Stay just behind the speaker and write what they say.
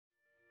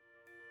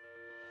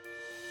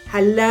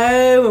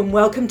Hello and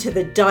welcome to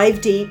the Dive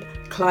Deep,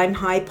 Climb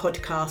High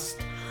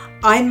podcast.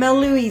 I'm Mel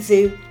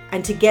Louisu,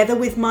 and together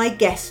with my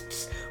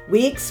guests,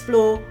 we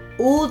explore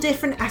all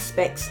different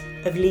aspects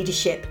of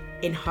leadership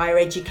in higher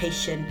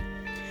education.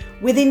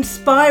 With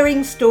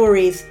inspiring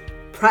stories,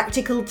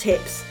 practical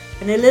tips,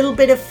 and a little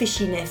bit of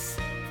fishiness,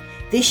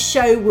 this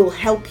show will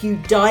help you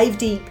dive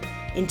deep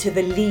into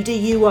the leader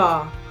you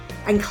are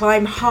and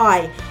climb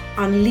high,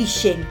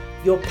 unleashing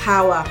your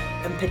power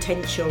and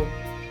potential.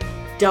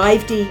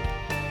 Dive deep,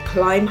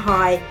 climb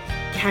high,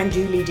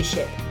 can-do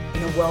leadership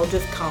in a world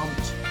of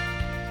can't.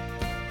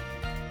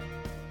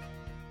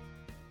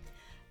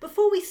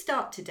 Before we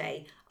start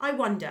today, I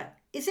wonder,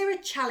 is there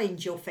a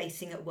challenge you're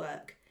facing at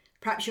work?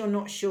 Perhaps you're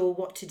not sure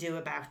what to do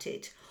about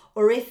it,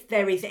 or if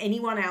there is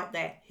anyone out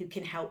there who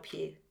can help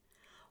you.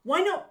 Why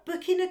not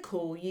book in a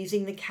call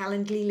using the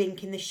Calendly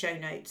link in the show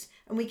notes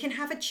and we can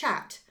have a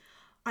chat?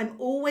 I'm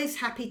always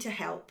happy to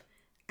help,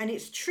 and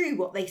it's true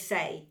what they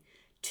say.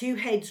 Two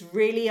heads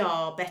really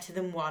are better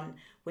than one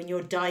when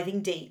you're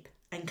diving deep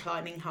and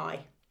climbing high.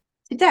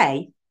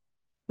 Today,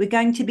 we're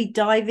going to be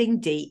diving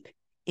deep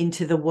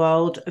into the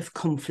world of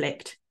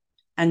conflict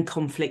and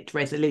conflict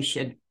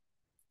resolution.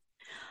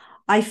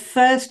 I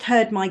first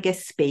heard my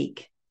guest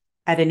speak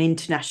at an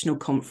international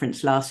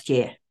conference last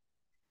year.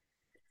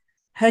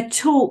 Her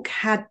talk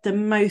had the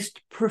most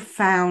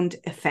profound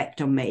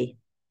effect on me.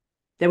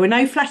 There were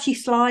no flashy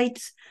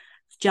slides,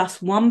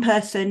 just one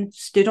person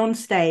stood on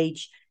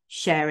stage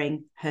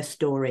sharing her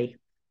story.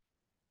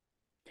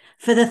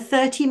 For the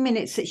 30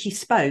 minutes that she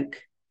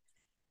spoke,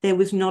 there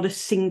was not a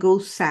single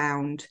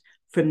sound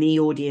from the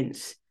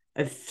audience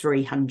of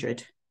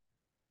 300.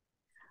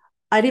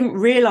 I didn't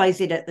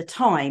realize it at the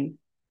time,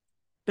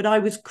 but I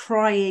was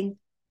crying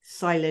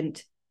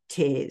silent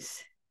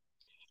tears.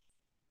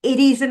 It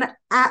is an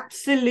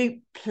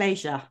absolute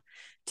pleasure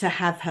to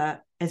have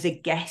her as a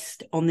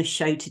guest on the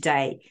show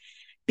today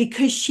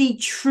because she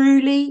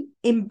truly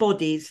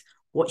embodies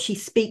what she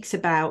speaks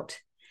about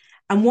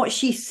and what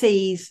she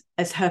sees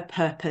as her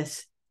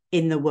purpose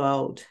in the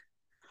world.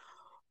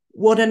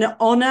 What an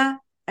honor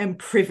and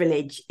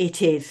privilege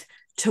it is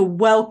to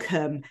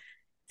welcome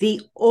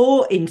the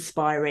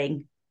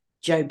awe-inspiring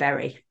Jo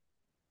Berry.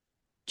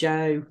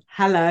 Jo,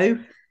 hello.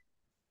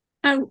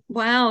 Oh,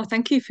 wow.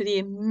 Thank you for the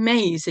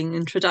amazing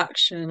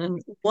introduction and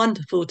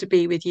wonderful to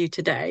be with you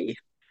today.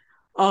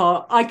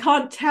 Oh, I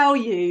can't tell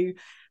you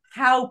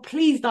how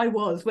pleased I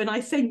was when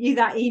I sent you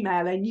that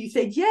email and you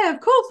said, yeah,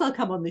 of course I'll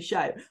come on the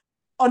show.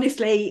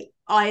 Honestly,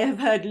 I have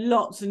heard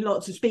lots and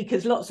lots of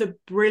speakers, lots of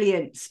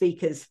brilliant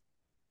speakers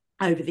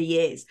over the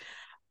years.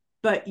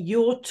 But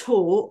your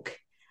talk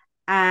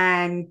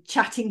and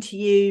chatting to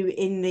you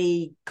in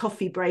the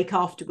coffee break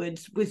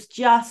afterwards was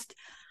just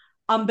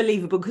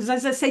unbelievable. Because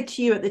as I said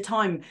to you at the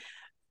time,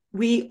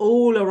 we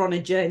all are on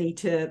a journey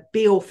to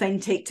be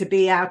authentic, to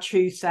be our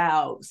true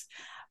selves.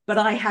 But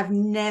I have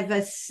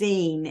never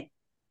seen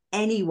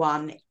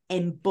anyone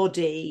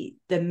embody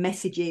the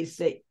messages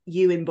that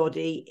you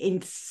embody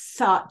in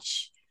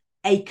such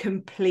a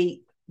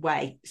complete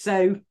way.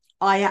 So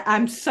I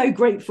am so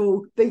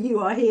grateful that you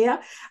are here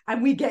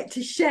and we get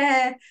to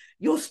share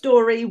your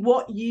story,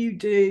 what you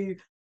do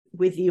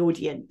with the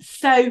audience.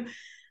 So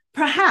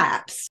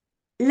perhaps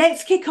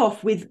let's kick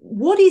off with,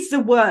 what is the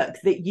work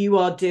that you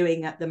are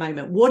doing at the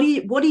moment? What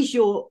is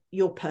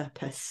your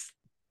purpose?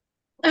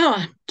 Oh,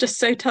 I'm just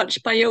so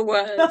touched by your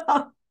words.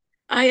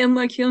 I am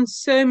working on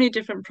so many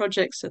different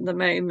projects at the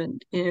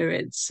moment.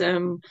 It's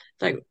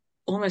like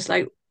almost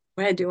like,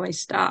 where do I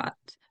start?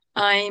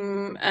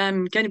 I'm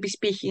going to be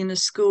speaking in a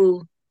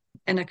school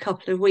in a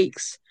couple of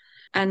weeks.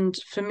 And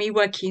for me,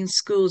 working in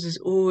schools is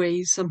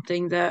always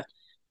something that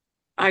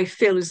I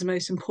feel is the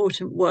most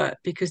important work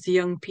because the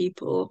young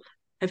people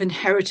have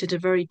inherited a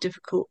very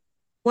difficult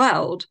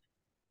world,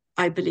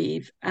 I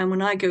believe. And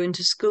when I go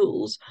into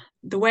schools,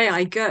 the way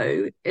I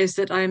go is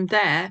that I'm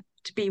there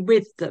to be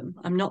with them.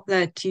 I'm not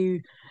there to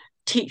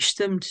teach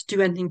them, to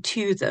do anything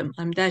to them.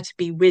 I'm there to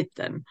be with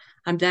them.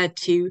 I'm there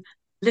to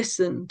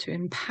listen, to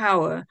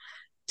empower,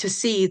 to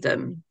see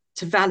them,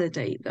 to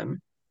validate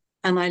them.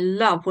 And I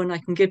love when I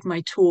can give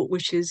my talk,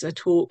 which is a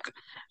talk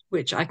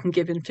which I can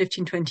give in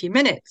 15, 20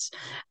 minutes.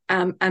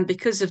 And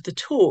because of the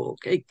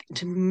talk, it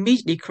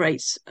immediately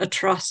creates a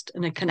trust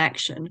and a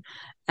connection.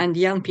 And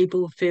young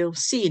people feel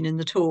seen in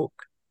the talk.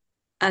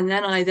 And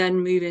then I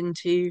move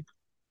into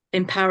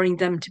empowering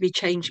them to be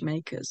change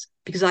makers,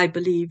 because I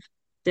believe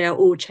they are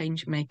all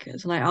change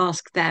makers. And I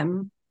ask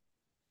them,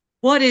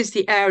 what is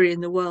the area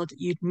in the world that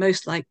you'd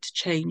most like to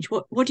change?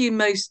 What are you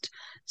most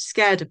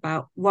scared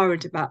about,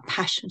 worried about,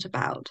 passionate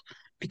about?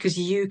 Because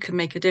you can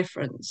make a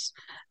difference.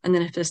 And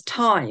then if there's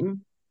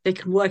time, they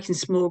can work in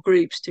small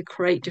groups to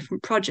create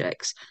different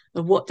projects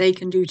of what they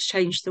can do to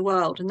change the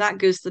world. And that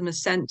gives them a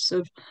sense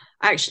of,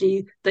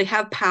 actually, they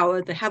have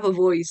power, they have a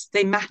voice,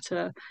 they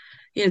matter.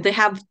 They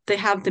have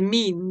the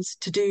means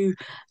to do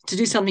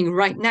something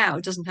right now.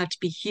 It doesn't have to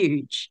be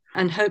huge.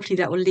 And hopefully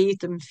that will leave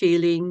them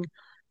feeling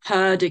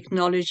heard,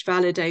 acknowledged,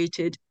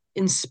 validated,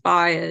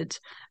 inspired,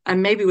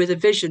 and maybe with a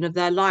vision of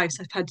their lives.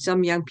 I've had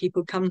some young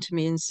people come to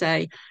me and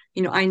say,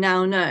 I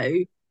now know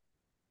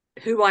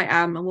who I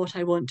am and what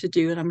I want to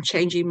do, and I'm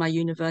changing my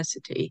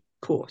university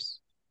course.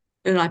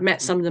 And I've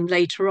met some of them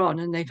later on,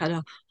 and they've had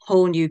a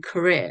whole new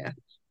career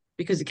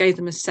because it gave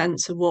them a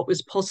sense of what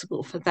was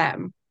possible for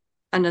them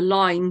and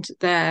aligned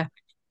their,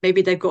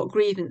 maybe they've got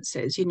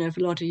grievances. For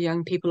a lot of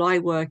young people I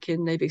work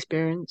in, they've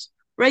experienced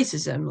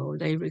racism or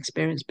they've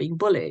experienced being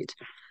bullied.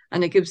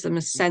 And it gives them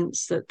a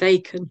sense that they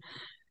can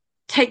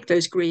take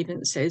those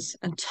grievances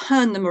and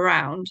turn them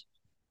around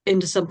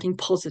into something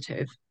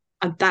positive.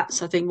 And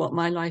that's, I think, what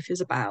my life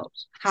is about.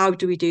 How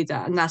do we do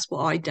that? And that's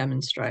what I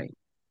demonstrate.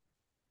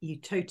 You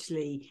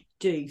totally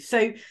do.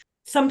 So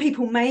some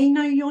people may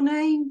know your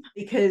name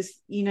because,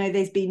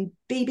 there's been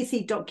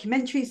BBC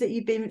documentaries that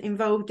you've been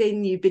involved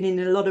in. You've been in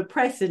a lot of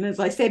press. And as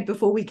I said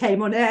before we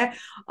came on air,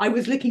 I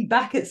was looking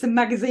back at some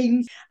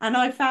magazines and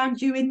I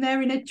found you in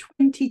there in a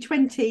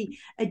 2020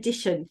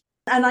 edition.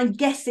 And I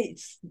guess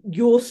it's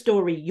your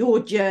story, your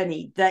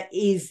journey that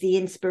is the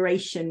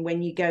inspiration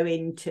when you go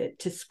into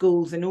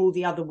schools and all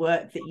the other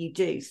work that you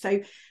do.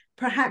 So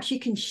perhaps you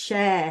can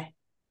share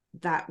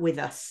that with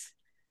us.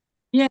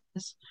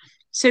 Yes.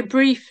 So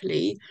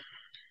briefly,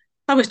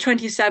 I was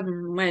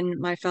 27 when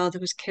my father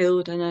was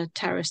killed in a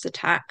terrorist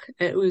attack.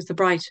 It was the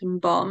Brighton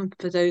bomb,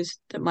 for those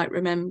that might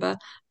remember,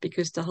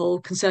 because the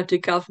whole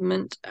Conservative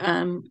government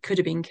could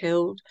have been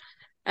killed.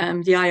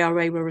 The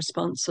IRA were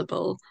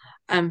responsible.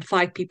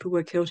 5 people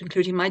were killed,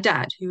 including my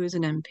dad, who was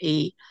an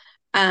MP.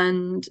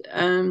 And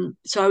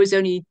so I was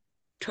only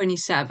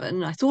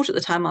 27. I thought at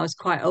the time I was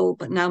quite old,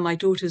 but now my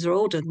daughters are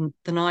older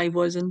than I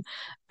was, and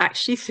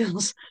actually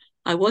feels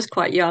I was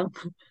quite young.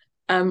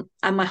 And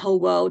my whole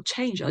world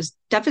changed. I was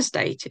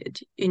devastated,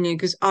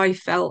 because I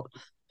felt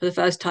for the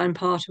first time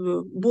part of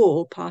a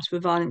war, part of a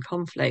violent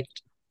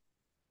conflict.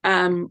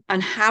 And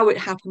how it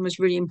happened was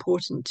really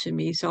important to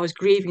me. So I was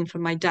grieving for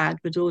my dad,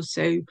 but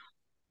also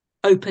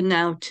open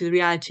now to the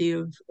reality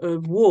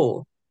of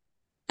war.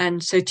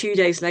 And so 2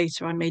 days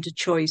later, I made a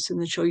choice,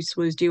 and the choice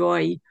was: do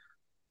I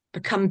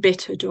become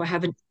bitter? Do I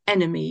have an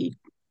enemy?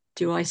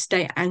 Do I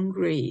stay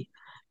angry?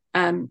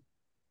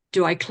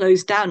 Do I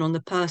close down on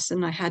the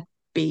person I had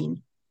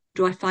been?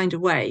 Do I find a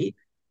way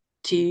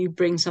to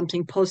bring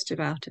something positive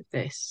out of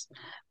this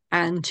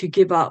and to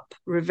give up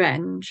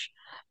revenge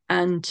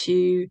and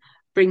to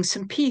bring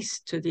some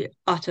peace to the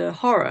utter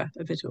horror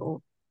of it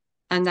all?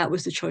 And that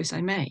was the choice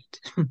I made.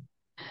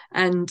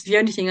 And the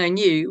only thing I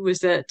knew was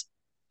that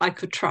I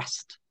could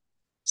trust.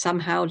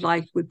 Somehow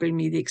life would bring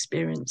me the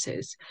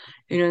experiences,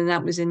 and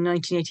that was in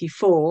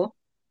 1984.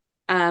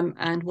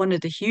 And one of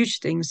the huge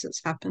things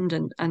that's happened,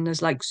 and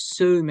there's like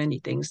so many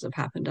things that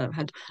have happened. I've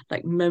had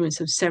like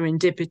moments of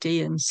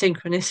serendipity and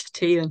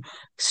synchronicity and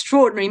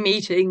extraordinary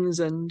meetings.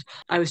 And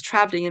I was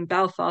traveling in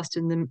Belfast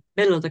in the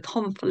middle of the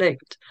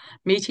conflict,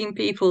 meeting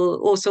people,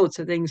 all sorts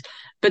of things.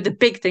 But the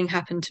big thing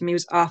happened to me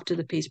was after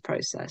the peace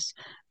process.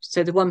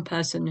 So the one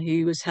person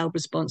who was held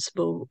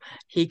responsible,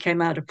 he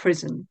came out of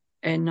prison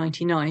in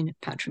 99,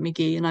 Patrick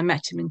McGee, and I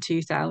met him in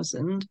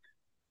 2000.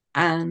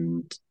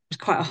 And was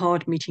quite a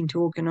hard meeting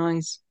to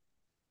organise,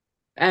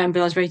 but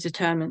I was very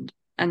determined.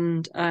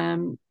 And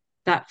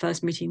that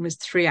first meeting was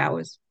 3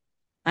 hours,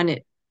 and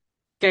it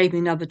gave me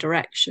another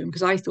direction,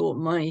 because I thought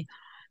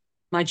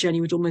my journey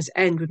would almost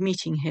end with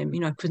meeting him.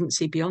 I couldn't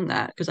see beyond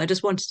that, because I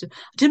didn't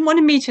want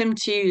to meet him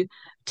to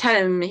tell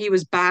him he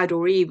was bad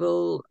or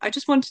evil. I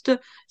just wanted to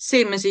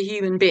see him as a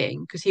human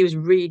being, because he was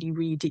really,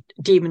 really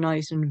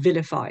demonized and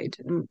vilified.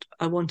 And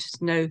I wanted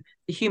to know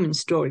the human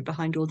story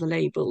behind all the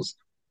labels.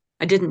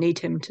 I didn't need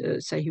him to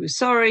say he was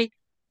sorry.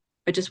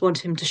 I just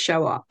wanted him to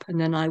show up,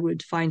 and then I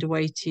would find a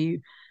way to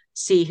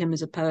see him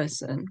as a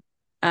person.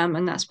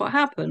 And that's what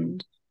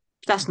happened.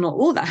 That's not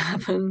all that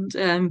happened.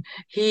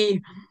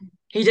 He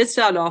did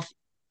start off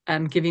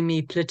giving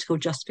me political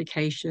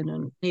justification,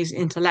 and he's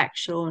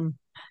intellectual, and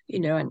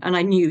and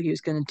I knew he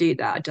was going to do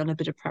that. I'd done a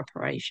bit of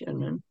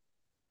preparation,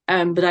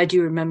 and but I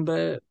do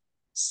remember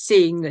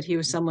seeing that he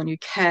was someone who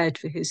cared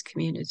for his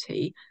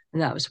community,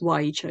 and that was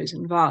why he chose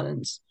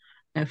violence.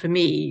 Now, for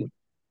me,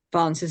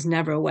 violence is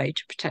never a way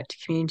to protect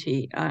a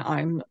community.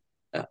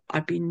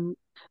 I've been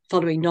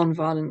following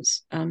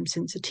non-violence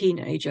since a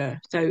teenager,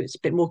 so it's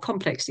a bit more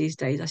complex these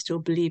days. I still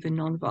believe in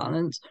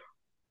non-violence,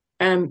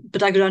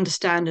 but I could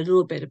understand a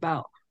little bit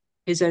about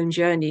his own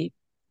journey.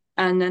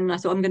 And then I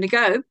thought, I'm going to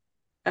go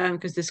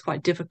because this is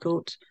quite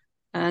difficult.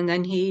 And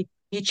then he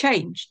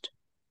changed,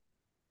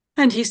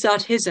 and he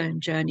started his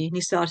own journey. And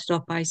he started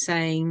off by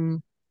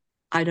saying,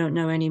 I don't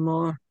know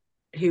anymore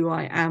who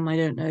I am. I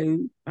don't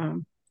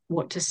know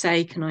what to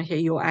say. Can I hear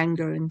your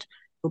anger and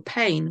your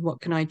pain?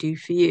 What can I do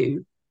for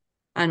you?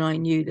 And I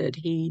knew that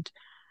he'd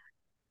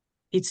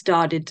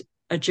started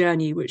a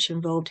journey which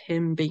involved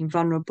him being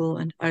vulnerable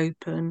and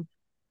open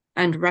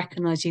and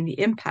recognizing the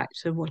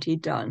impact of what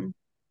he'd done,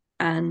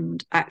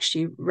 and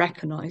actually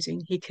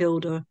recognizing he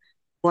killed a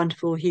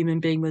wonderful human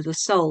being with a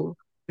soul,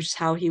 which is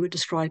how he would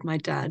describe my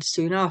dad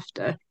soon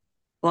after.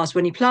 Whilst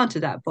when he planted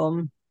that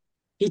bomb,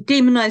 he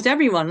demonized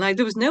everyone. Like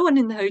there was no one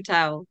in the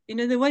hotel.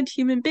 There weren't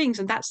human beings,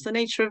 and that's the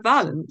nature of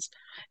violence.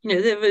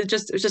 It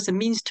was just a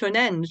means to an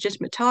end,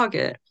 legitimate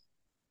target.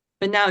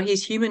 But now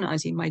he's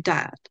humanizing my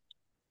dad,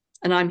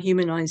 and I'm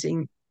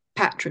humanizing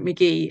Patrick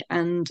McGee,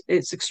 and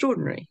it's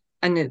extraordinary,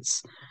 and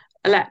it's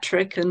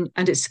electric, and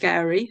it's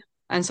scary.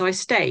 And so I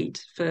stayed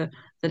for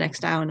the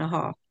next hour and a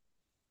half,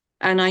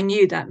 and I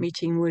knew that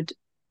meeting would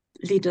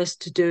lead us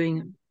to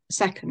doing a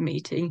second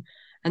meeting,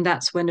 and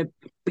that's when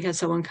we had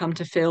someone come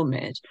to film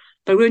it.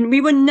 But when we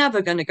were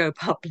never going to go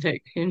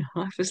public,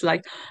 I was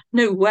like,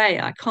 no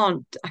way, I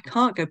can't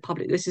go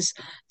public. This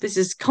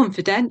is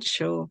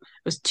confidential.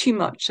 It was too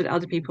much that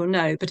other people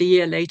know. But a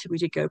year later, we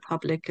did go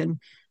public, and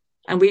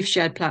we've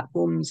shared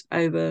platforms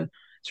over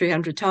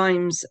 300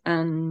 times,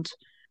 and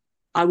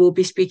I will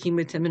be speaking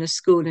with him in a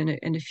school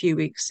in a few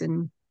weeks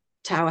in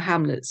Tower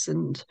Hamlets,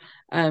 and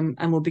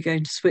we'll be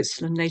going to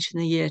Switzerland later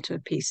in the year to a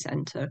peace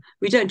centre.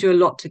 We don't do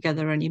a lot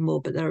together anymore,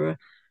 but there are,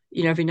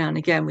 every now and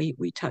again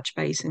we touch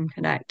base and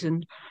connect.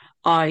 And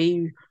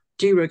I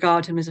do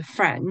regard him as a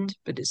friend,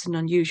 but it's an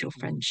unusual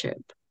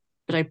friendship.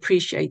 But I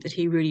appreciate that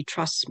he really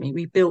trusts me.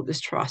 We built this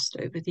trust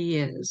over the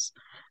years.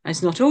 And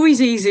it's not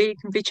always easy,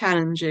 it can be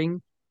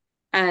challenging.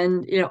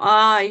 And,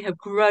 I have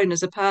grown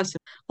as a person.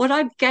 What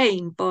I've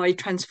gained by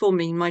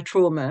transforming my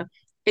trauma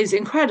is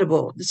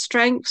incredible. The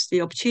strengths, the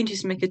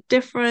opportunities to make a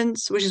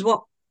difference, which is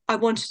what I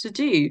wanted to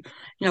do.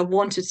 I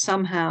wanted to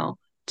somehow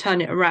turn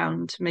it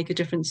around to make a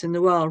difference in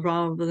the world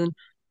rather than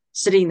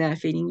sitting there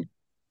feeling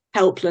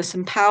helpless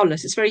and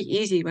powerless. It's very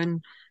easy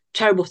when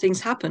terrible things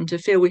happen to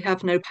feel we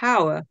have no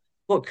power.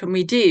 What can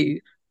we do?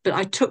 But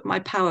I took my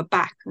power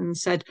back and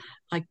said,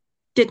 I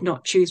did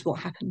not choose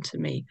what happened to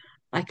me.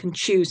 I can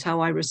choose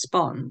how I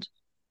respond.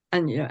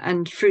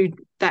 And through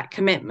that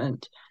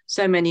commitment,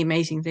 so many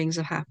amazing things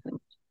have happened.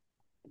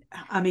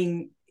 I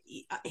mean,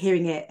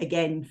 hearing it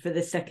again for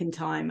the second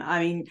time, I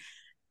mean,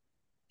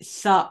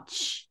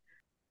 such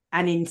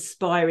an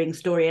inspiring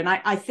story. And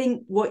I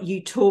think what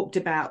you talked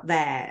about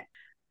there,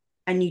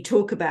 and you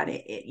talk about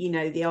it,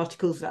 the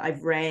articles that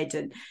I've read,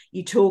 and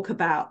you talk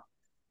about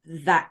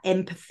that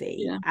empathy.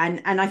 Yeah.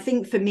 And I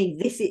think for me,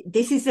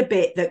 this is a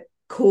bit that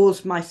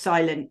caused my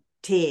silent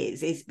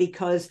tears, is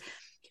because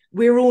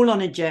we're all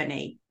on a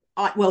journey.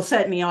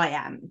 Certainly I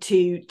am,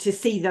 to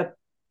see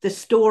the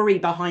story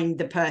behind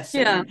the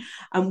person,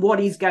 and what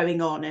is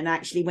going on. And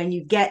actually, when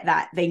you get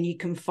that, then you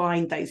can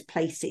find those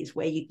places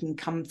where you can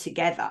come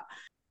together.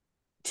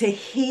 To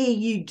hear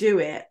you do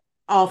it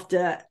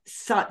after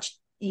such,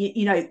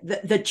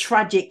 the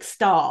tragic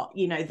start,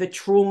 the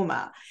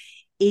trauma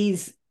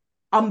is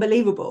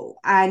unbelievable.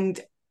 And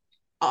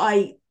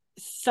I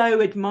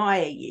so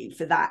admire you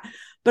for that.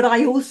 But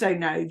I also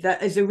know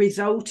that as a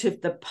result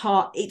of the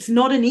part, it's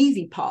not an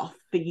easy path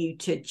for you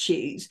to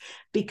choose,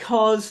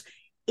 because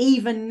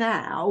even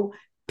now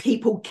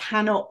people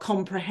cannot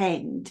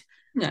comprehend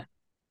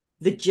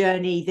the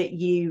journey that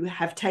you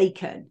have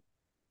taken.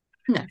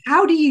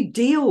 How do you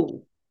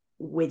deal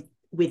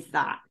with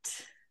that?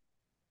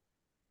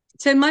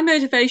 So my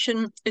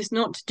motivation is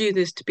not to do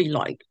this to be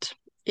liked.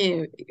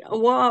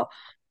 Well,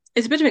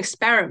 it's a bit of an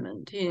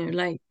experiment.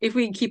 Like if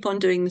we keep on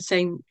doing the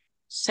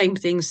same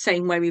things,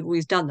 same way we've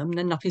always done them,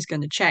 then nothing's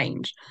going to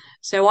change.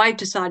 So I've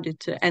decided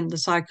to end the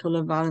cycle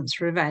of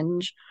violence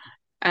revenge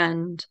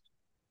and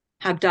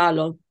have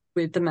dialogue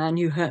with the man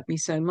who hurt me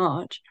so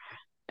much.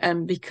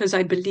 Because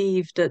I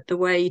believe that the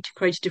way to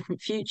create a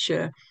different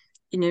future,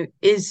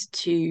 is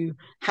to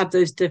have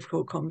those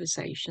difficult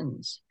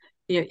conversations,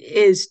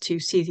 is to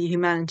see the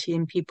humanity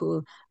in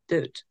people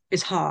that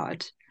is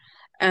hard.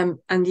 And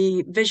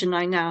the vision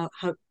I now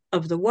have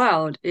of the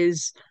world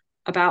is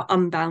about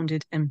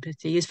unbounded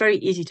empathy. It's very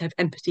easy to have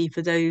empathy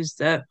for those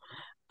that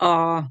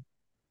are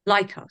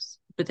like us,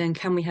 but then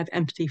can we have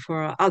empathy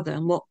for our other,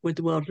 and what would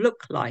the world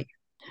look like?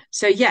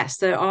 So yes,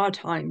 there are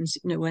times,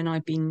 when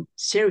I've been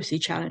seriously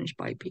challenged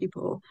by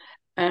people,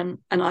 and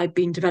I've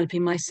been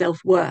developing my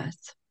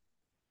self-worth.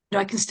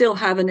 I can still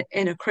have an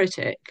inner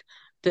critic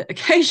that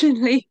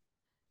occasionally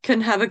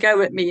can have a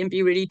go at me and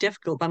be really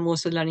difficult, but I'm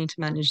also learning to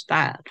manage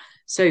that.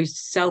 So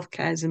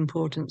self-care is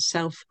important,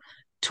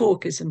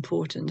 self-talk is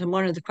important. And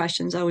one of the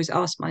questions I always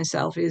ask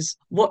myself is,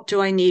 what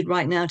do I need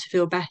right now to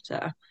feel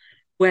better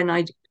when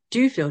I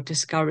do feel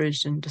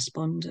discouraged and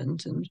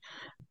despondent? And,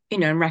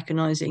 and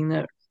recognizing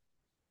that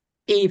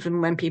even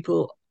when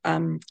people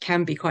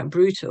can be quite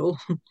brutal,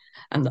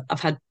 and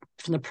I've had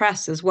from the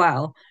press as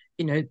well,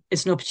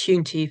 it's an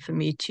opportunity for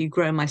me to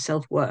grow my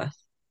self-worth.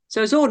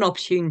 So it's all an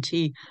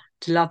opportunity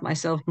to love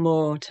myself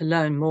more, to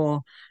learn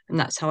more. And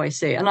that's how I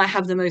see it. And I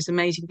have the most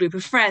amazing group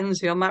of friends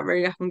who I might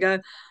ring up and go,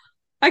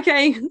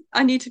 okay,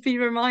 I need to be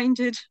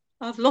reminded,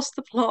 I've lost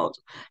the plot,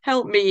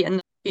 help me.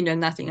 And,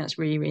 and I think that's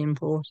really, really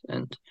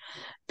important.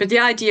 But the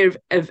idea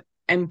of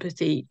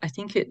empathy, I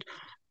think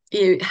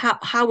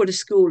how would a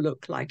school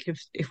look like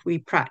if we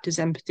practice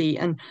empathy,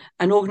 and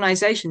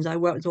organizations. I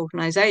work with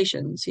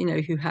organizations,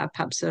 who have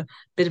perhaps a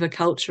bit of a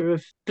culture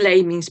of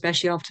blaming,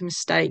 especially after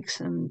mistakes,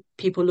 and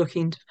people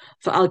looking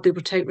for other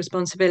people to take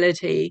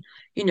responsibility.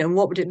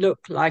 What would it look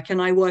like?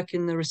 And I work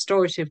in the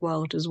restorative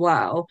world as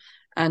well,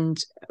 and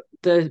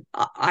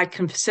I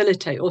can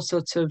facilitate all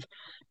sorts of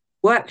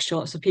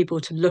workshops for people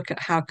to look at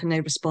how can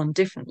they respond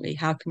differently,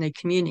 how can they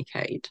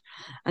communicate.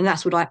 And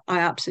that's what I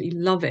absolutely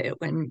love it,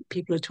 when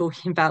people are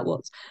talking about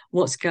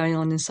what's going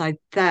on inside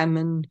them,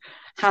 and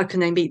how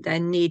can they meet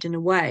their need in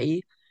a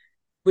way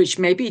which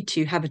may be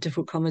to have a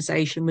difficult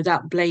conversation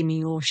without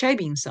blaming or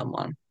shaming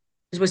someone,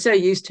 because we're so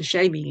used to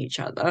shaming each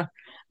other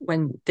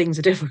when things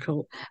are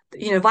difficult.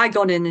 If I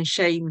gone in and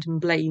shamed and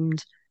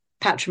blamed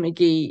Patrick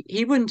McGee,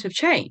 he wouldn't have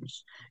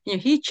changed.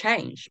 He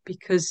changed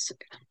because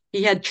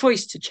he had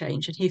choice to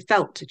change, and he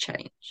felt to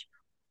change.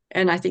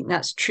 And I think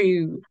that's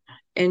true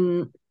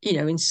in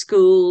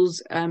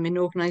schools, in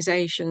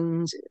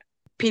organizations.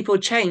 People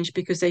change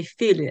because they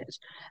feel it.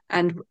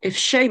 And if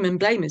shame and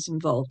blame is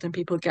involved, then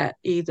people get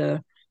either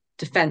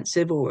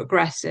defensive or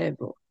aggressive,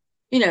 or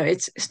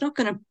it's not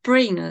going to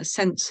bring a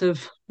sense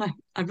of, like,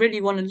 I really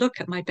want to look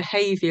at my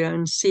behavior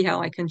and see how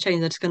I can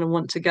change. That's going to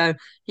want to go,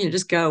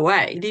 just go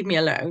away, leave me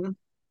alone.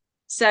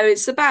 So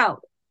it's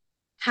about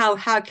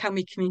how can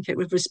we communicate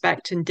with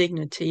respect and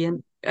dignity.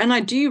 And I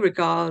do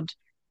regard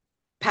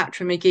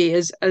Patrick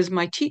McGee as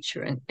my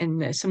teacher in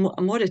this. And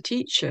what a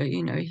teacher.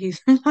 He's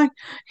like,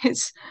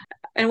 it's,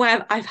 and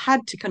where I've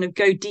had to kind of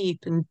go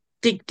deep and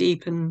dig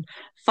deep and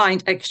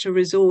find extra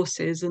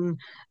resources and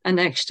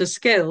extra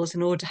skills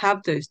in order to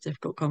have those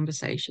difficult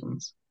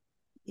conversations.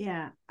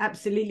 Yeah,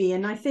 absolutely.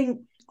 And I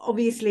think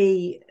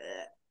obviously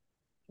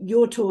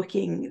you're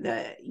talking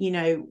that,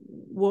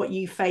 what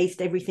you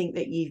faced, everything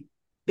that you've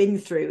been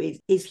through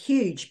is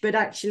huge. But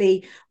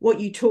actually what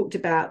you talked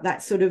about,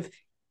 that sort of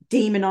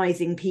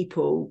demonizing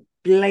people,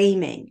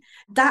 blaming,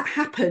 that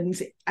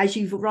happens, as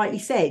you've rightly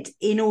said,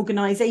 in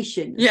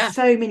organizations. Yeah.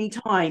 So many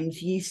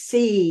times you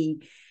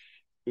see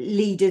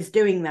leaders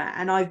doing that.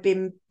 And I've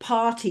been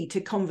party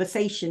to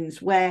conversations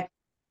where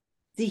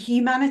the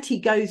humanity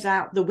goes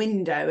out the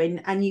window,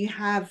 and you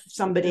have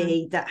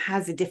somebody that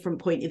has a different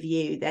point of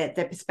view, their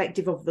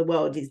perspective of the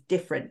world is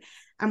different,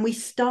 and we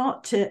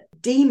start to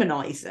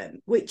demonize them,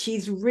 which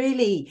is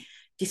really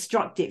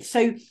destructive.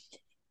 So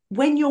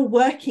when you're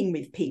working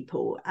with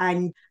people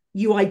and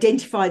you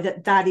identify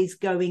that is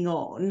going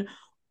on,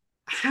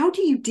 how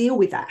do you deal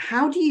with that?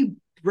 How do you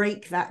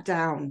break that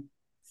down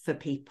for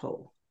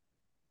people?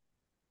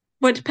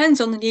 Well, it depends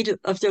on the need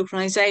of the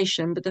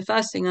organisation, but the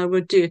first thing I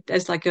would do, if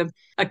there's like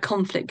a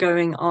conflict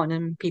going on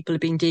and people are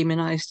being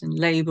demonised and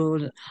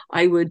labelled,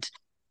 I would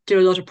do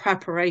a lot of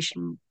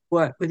preparation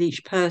work with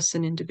each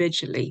person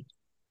individually.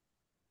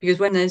 Because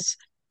when there's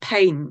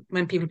pain,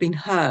 when people have been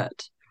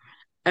hurt,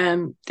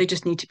 they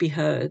just need to be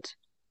heard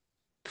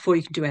before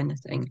you can do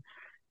anything.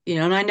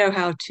 And I know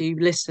how to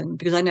listen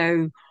because I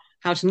know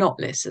how to not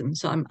listen.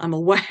 So I'm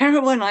aware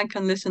of when I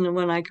can listen and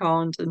when I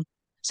can't. And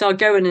so I'll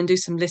go in and do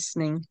some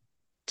listening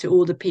to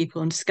all the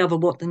people and discover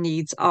what the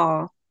needs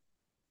are.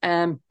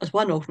 As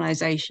one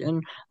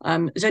organisation,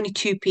 there's only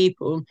 2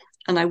 people,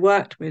 and I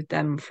worked with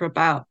them for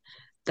about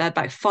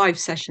 5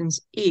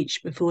 sessions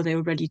each before they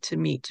were ready to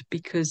meet,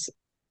 because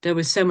there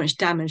was so much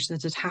damage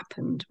that had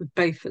happened with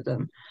both of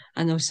them,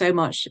 and there was so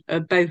much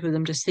both of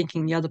them just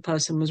thinking the other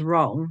person was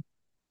wrong.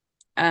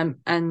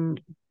 And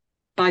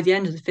by the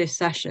end of the 5th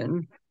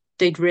session,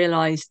 they'd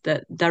realised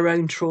that their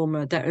own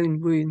trauma, their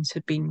own wounds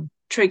had been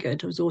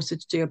triggered. It was also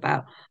to do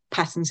about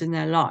patterns in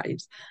their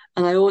lives.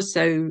 And I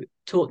also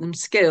taught them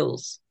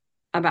skills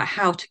about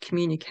how to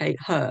communicate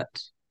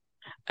hurt.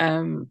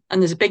 And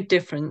there's a big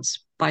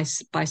difference by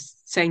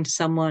saying to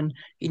someone,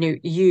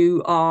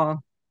 you are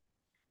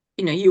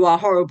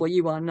horrible,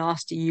 you are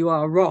nasty, you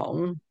are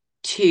wrong,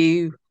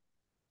 to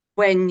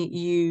when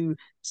you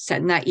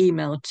send that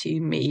email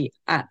to me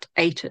at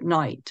 8 at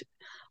night,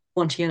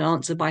 wanting an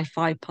answer by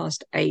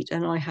 8:05,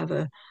 and I have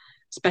a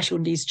special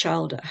needs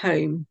child at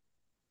home.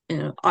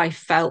 I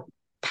felt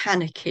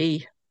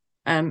panicky.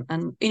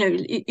 And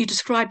you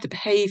describe the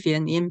behavior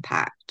and the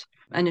impact,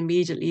 and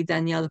immediately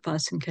then the other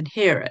person can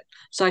hear it.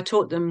 So I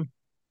taught them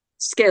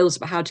skills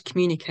about how to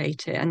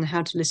communicate it and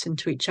how to listen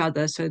to each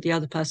other so the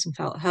other person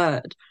felt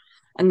heard.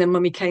 And then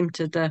when we came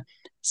to the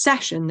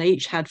session, they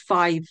each had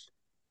 5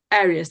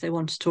 areas they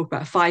wanted to talk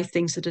about, 5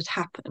 things that had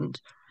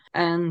happened,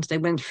 and they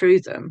went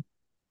through them.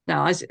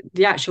 Now, as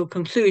the actual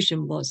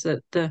conclusion was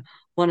that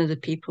one of the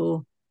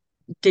people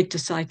did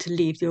decide to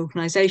leave the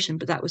organisation,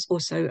 but that was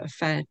also a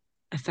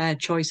fair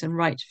choice and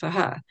right for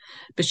her.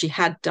 But she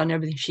had done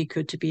everything she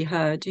could to be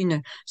heard.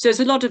 So there's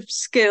a lot of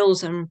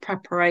skills and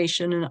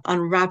preparation and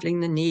unraveling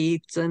the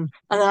needs, and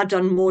I've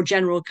done more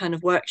general kind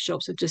of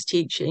workshops of just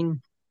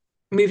teaching,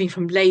 moving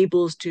from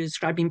labels to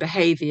describing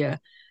behaviour,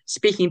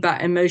 speaking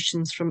about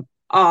emotions from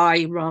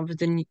I rather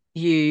than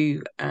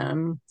you.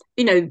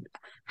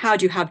 How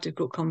do you have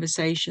difficult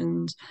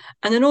conversations?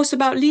 And then also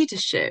about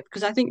leadership,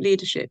 because I think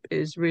leadership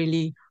is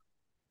really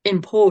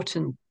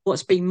important,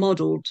 what's being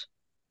modelled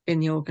in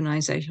the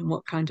organization?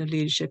 What kind of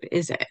leadership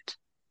is it?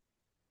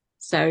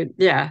 So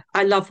yeah,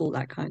 I love all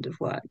that kind of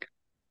work.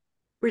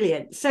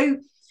 Brilliant. So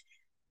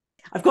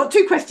I've got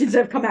two questions that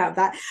have come out of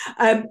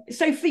that.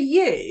 So for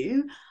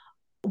you,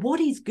 what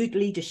is good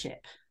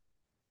leadership?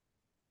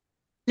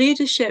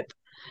 Leadership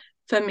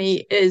for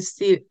me is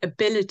the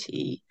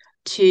ability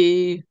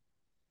to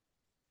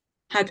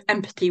have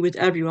empathy with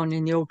everyone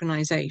in the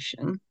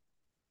organization,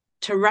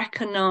 to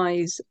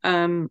recognize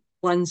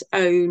one's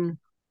own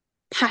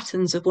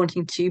patterns of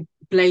wanting to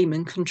blame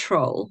and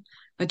control.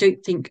 I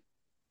don't think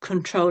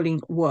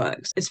controlling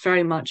works. It's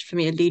very much, for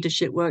me, a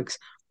leadership works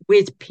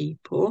with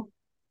people.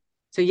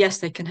 So yes,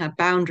 they can have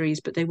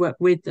boundaries, but they work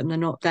with them. They're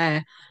not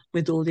there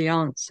with all the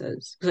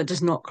answers, because it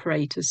does not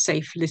create a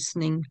safe,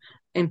 listening,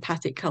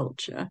 empathic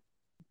culture.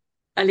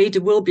 A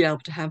leader will be able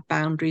to have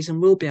boundaries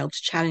and will be able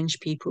to challenge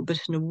people, but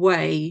in a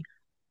way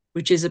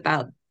which is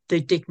about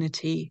the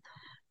dignity,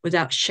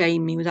 without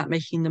shaming, without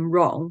making them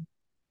wrong.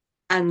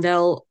 And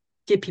they'll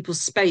give people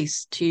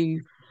space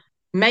to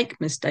make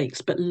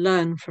mistakes, but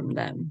learn from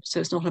them. So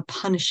it's not a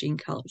punishing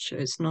culture.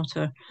 It's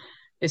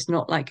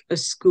not like a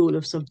school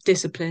of sort of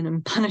discipline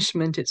and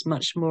punishment. It's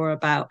much more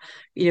about,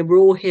 we're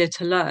all here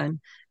to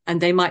learn.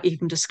 And they might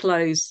even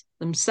disclose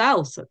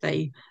themselves that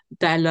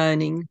they're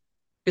learning.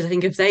 Because I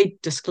think if they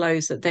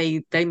disclose that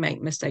they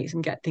make mistakes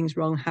and get things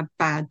wrong, have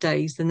bad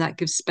days, then that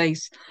gives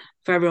space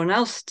for everyone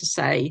else to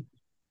say,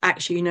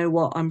 actually, you know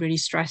what, I'm really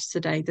stressed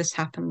today. This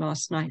happened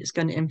last night. It's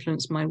going to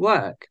influence my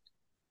work.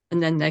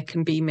 And then there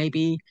can be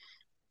maybe,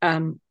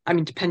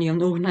 depending on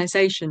the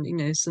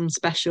organization, some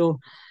special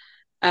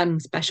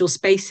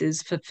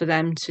spaces for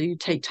them to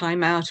take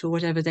time out or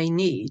whatever they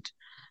need.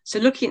 So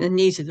looking at the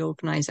needs of the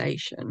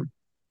organization,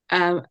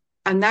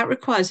 and that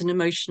requires an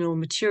emotional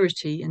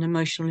maturity and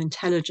emotional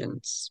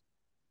intelligence.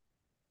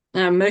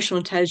 Now, emotional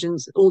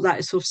intelligence, all that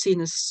is sort of seen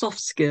as soft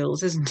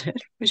skills, isn't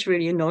it? Which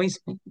really annoys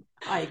me.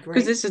 I Because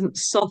agree. this isn't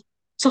soft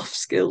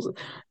skills.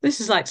 This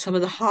is like some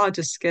of the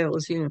hardest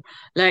skills,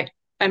 Like,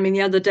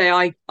 the other day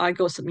I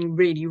got something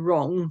really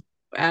wrong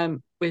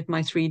with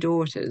my three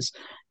daughters,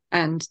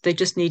 and they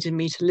just needed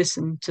me to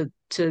listen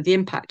to the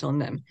impact on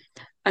them.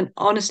 And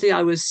honestly,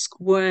 I was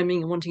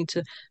squirming and wanting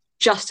to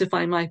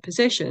justify my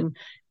position.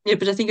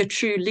 But I think a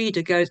true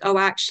leader goes, oh,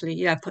 actually,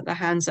 yeah, put their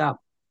hands up.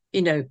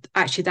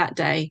 Actually, that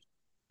day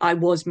I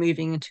was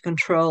moving into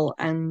control,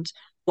 and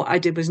what I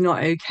did was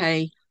not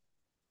okay.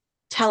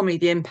 Tell me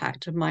the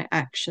impact of my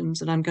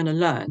actions, and I'm going to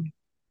learn.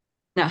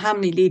 Now, how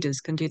many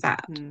leaders can do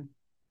that?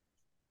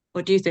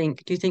 What do you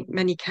think? Do you think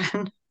many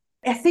can?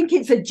 I think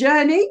it's a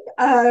journey,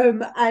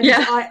 and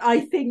Yeah.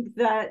 I think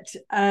that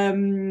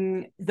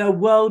the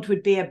world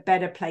would be a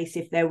better place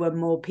if there were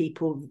more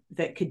people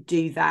that could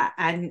do that.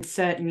 And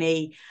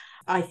certainly,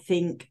 I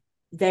think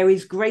there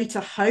is greater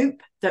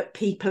hope that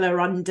people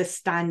are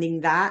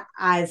understanding that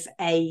as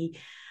an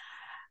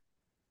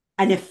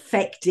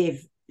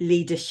effective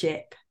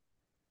leadership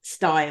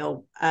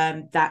style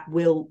that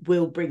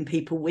will bring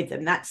people with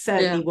them. That's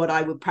certainly Yeah. what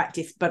I would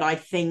practice. But I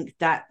think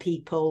that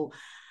people,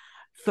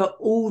 for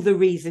all the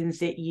reasons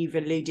that you've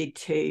alluded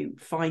to,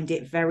 find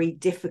it very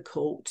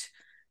difficult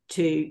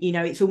to,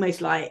 it's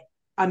almost like,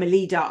 I'm a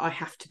leader, I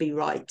have to be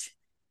right.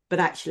 But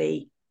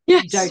actually, you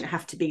Yes. don't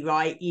have to be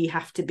right. You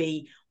have to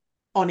be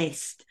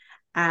honest.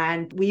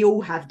 And we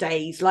all have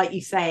days, like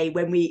you say,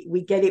 when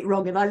we get it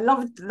wrong. And I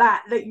loved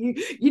that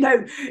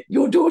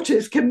your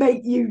daughters can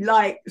make you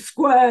like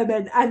squirm,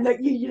 and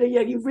that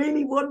you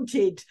really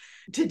wanted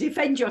to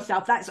defend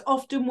yourself. That's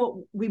often what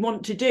we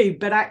want to do,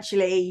 but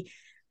actually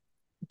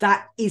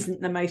that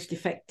isn't the most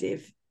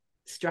effective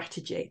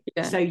strategy.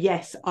 Yeah. So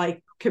yes,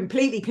 I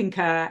completely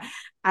concur,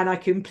 and I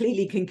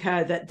completely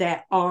concur that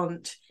there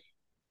aren't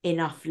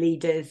enough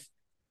leaders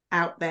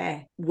out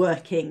there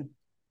working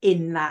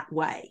in that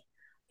way.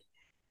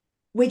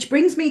 Which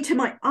brings me to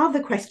my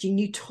other question.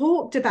 You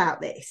talked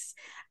about this,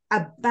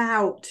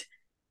 about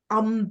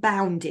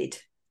unbounded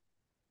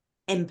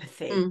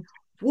empathy. Mm.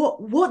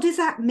 What does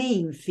that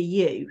mean for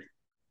you?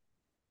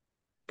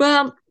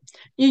 Well,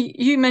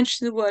 you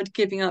mentioned the word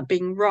giving up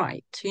being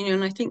right,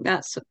 and I think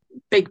that's a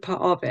big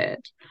part of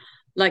it.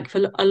 Like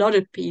for a lot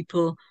of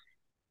people,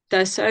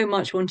 there's so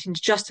much wanting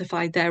to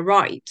justify their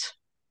right,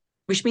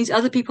 which means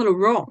other people are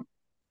wrong.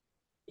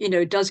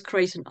 It does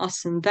create an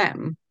us and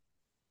them.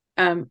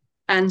 Um,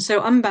 and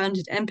so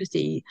unbounded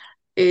empathy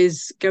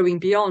is going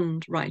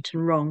beyond right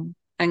and wrong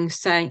and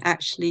saying,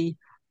 actually,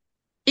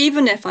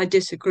 even if I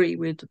disagree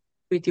with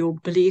your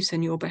beliefs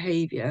and your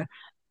behavior,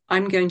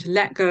 I'm going to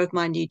let go of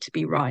my need to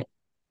be right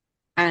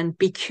and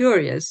be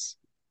curious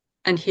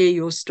and hear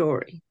your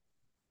story.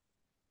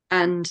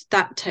 And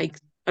that takes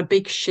a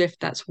big shift.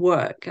 That's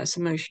work, that's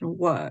emotional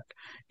work,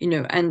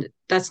 and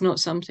that's not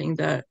something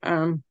that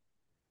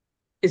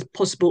is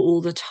possible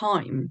all the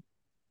time,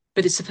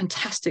 but it's a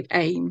fantastic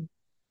aim.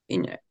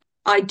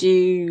 I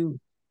do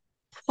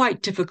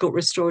quite difficult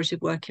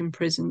restorative work in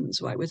prisons,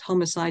 right, with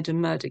homicide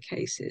and murder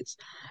cases.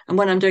 And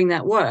when I'm doing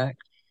that work,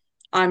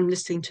 I'm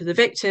listening to the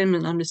victim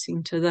and I'm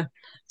listening to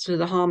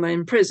the harmer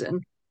in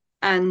prison,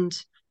 and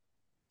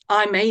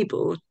I'm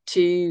able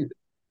to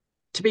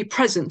to be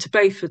present to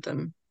both of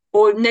them.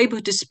 Or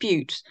neighborhood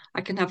dispute,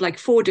 I can have like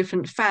 4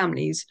 different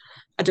families.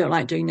 I don't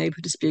like doing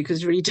neighborhood dispute because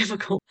it's really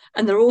difficult.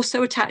 And they're all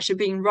so attached to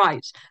being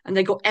right. And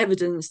they got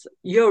evidence that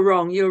you're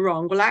wrong, you're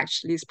wrong. Well,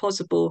 actually, it's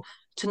possible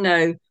to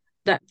know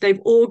that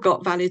they've all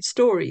got valid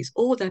stories.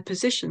 All their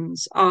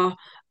positions are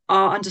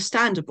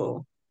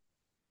understandable.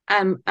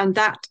 And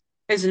that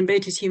is an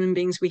ability as human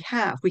beings we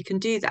have. We can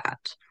do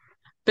that.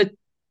 But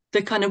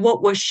the kind of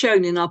what we're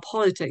shown in our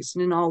politics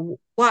and in our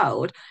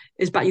world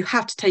is that you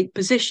have to take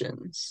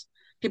positions.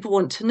 People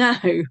want to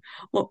know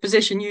what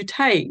position you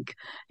take,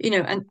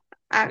 and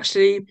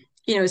actually,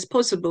 it's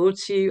possible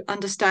to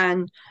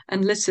understand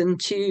and listen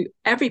to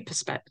every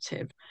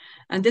perspective.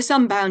 And this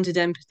unbounded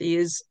empathy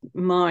is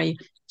my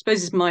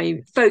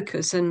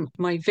focus and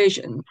my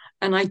vision.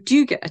 And I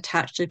do get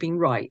attached to being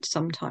right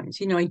sometimes.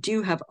 I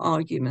do have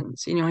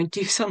arguments. I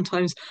do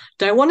sometimes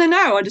don't want to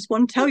know. I just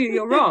want to tell you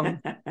you're wrong.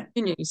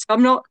 So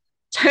I'm not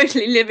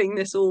totally living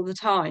this all the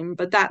time,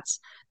 but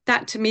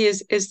that to me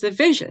is the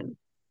vision.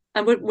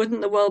 And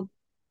wouldn't the world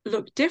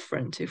look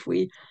different if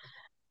we,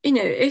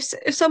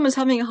 if someone's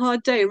having a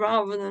hard day,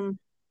 rather than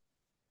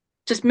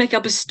just make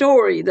up a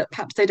story that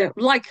perhaps they don't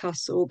like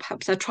us or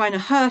perhaps they're trying to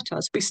hurt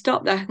us, we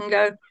stop there and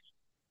go,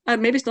 oh,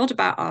 maybe it's not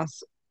about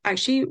us.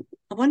 Actually,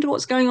 I wonder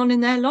what's going on in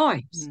their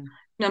lives.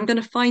 I'm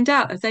going to find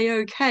out, are they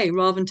okay,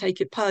 rather than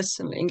take it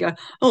personally and go,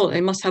 oh,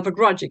 they must have a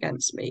grudge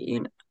against me.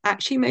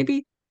 Actually,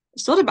 maybe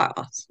it's not about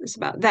us, it's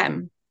about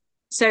them.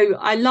 So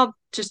I love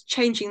just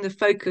changing the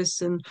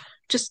focus and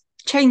just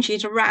changing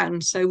it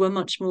around so we're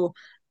much more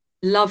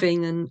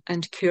loving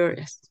and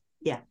curious.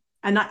 Yeah.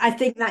 And I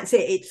think that's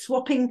it. It's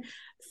swapping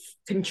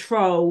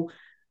control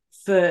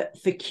for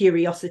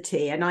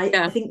curiosity. And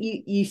I think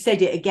you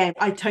said it again.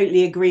 I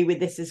totally agree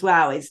with this as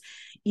well, is,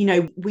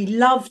 we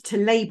love to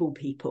label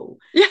people.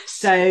 Yes.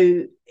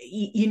 So,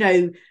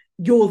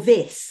 you're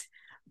this,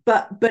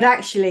 but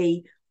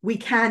actually we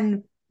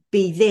can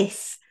be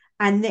this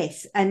and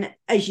this. And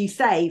as you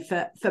say,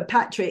 for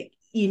Patrick,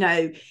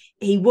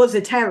 he was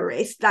a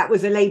terrorist. That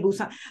was a label,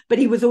 but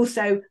he was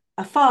also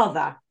a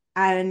father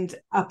and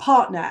a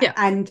partner. Yeah.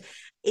 And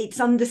it's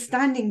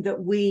understanding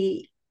that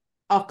we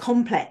are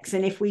complex.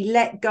 And if we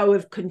let go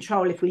of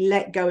control, if we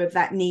let go of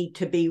that need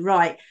to be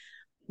right,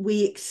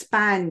 we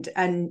expand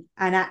and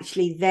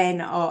actually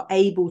then are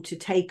able to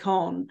take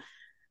on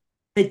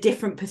the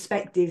different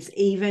perspectives,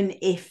 even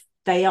if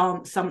they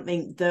aren't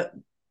something that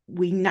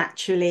we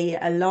naturally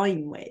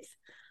align with.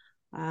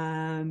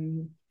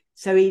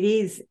 So it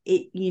is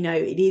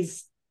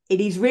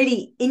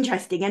really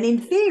interesting. And in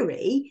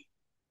theory,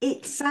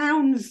 it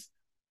sounds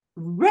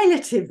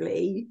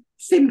relatively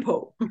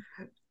simple.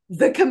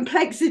 The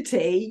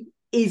complexity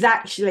is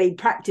actually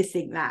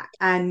practicing that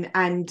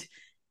and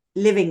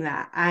living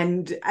that.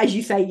 And as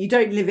you say, you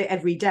don't live it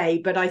every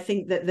day, but I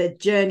think that the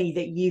journey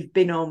that you've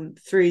been on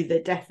through the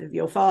death of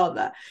your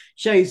father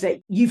shows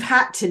that you've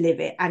had to live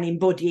it and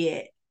embody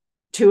it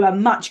to a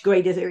much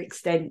greater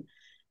extent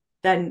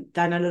than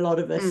a lot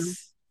of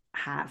us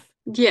have.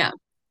 Yeah.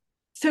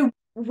 So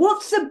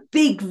what's a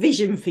big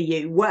vision for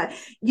you? What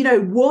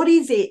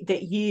is it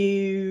that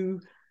you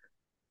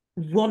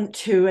want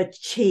to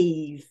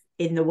achieve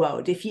in the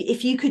world? If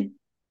you could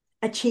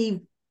achieve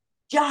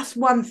just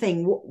one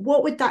thing,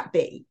 what would that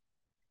be?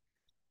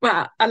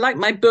 Well, I'd like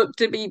my book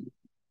to be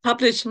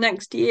published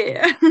next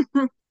year.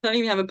 I don't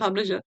even have a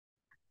publisher.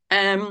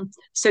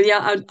 So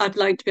yeah, I'd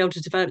like to be able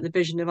to develop the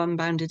vision of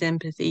unbounded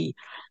empathy.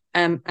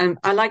 And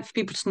I like for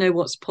people to know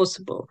what's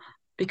possible,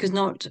 because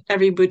not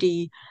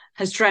everybody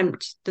has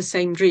dreamt the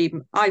same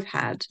dream I've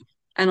had.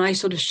 And I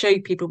sort of show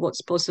people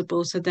what's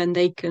possible so then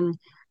they can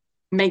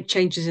make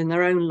changes in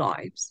their own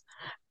lives.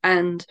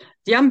 And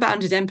the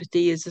unbounded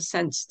empathy is a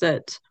sense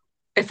that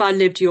if I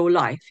lived your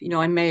life,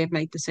 I may have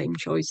made the same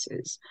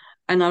choices.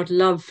 And I would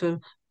love for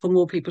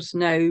more people to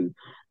know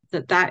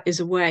that is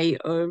a way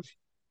of,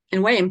 in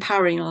a way,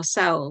 empowering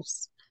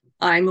ourselves.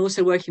 I'm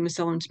also working with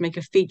someone to make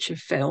a feature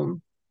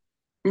film,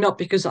 not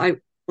because I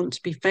want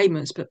to be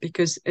famous, but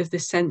because of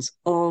this sense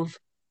of,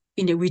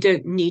 we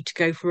don't need to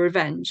go for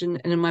revenge.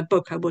 And in my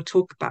book, I will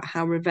talk about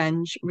how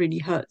revenge really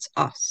hurts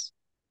us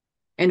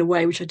in a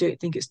way which I don't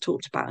think is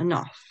talked about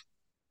enough.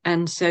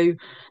 And so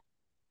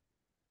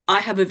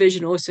I have a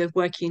vision also of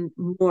working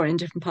more in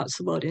different parts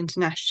of the world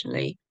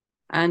internationally.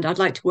 And I'd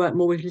like to work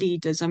more with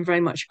leaders. I'm very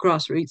much a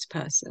grassroots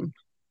person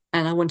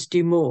and I want to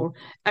do more.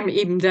 I mean,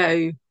 even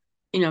though,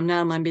 I'm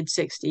now in my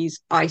mid-60s,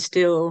 I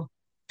still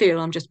feel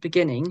I'm just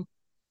beginning.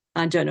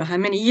 I don't know how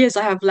many years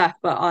I have left,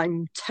 but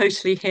I'm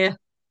totally here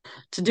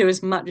to do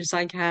as much as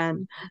I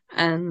can.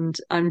 And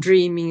I'm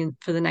dreaming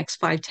for the next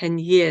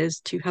 5-10 years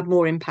to have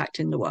more impact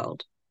in the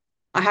world.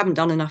 I haven't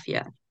done enough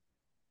yet.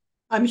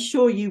 I'm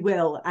sure you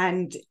will.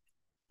 And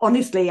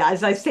honestly,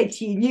 as I've said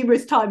to you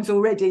numerous times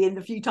already in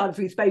the few times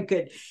we've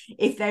spoken,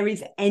 if there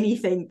is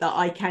anything that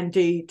I can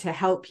do to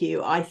help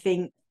you, I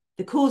think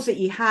the cause that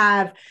you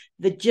have,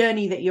 the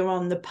journey that you're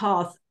on, the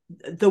path,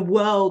 the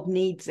world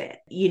needs it,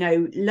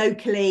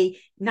 locally,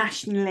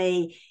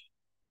 nationally,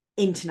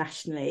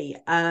 internationally.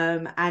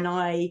 And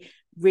I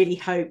really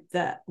hope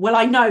that, well,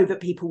 I know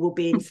that people will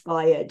be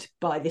inspired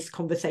by this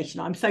conversation.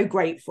 I'm so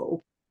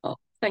grateful. Oh,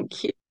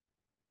 thank you.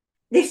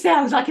 This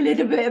sounds like a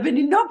little bit of an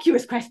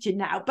innocuous question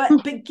now, but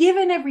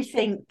given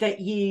everything that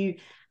you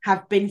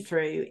have been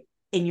through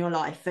in your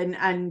life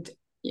and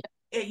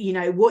you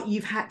know what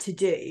you've had to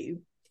do,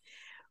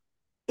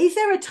 is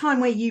there a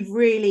time where you've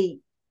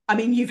really, I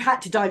mean, you've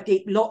had to dive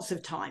deep lots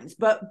of times,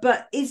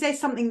 but is there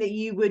something that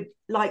you would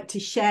like to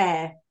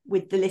share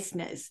with the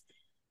listeners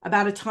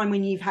about a time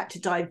when you've had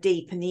to dive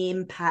deep and the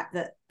impact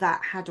that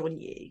that had on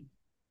you?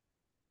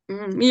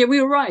 Yeah,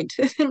 we were right.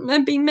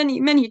 There've been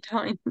many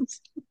times.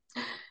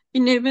 But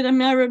I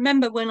mean, I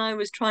remember when I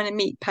was trying to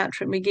meet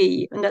Patrick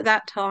McGee, and at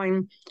that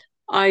time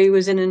I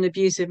was in an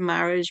abusive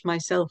marriage. My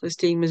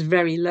self-esteem was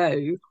very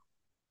low,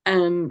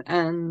 and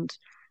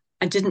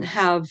I didn't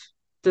have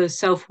the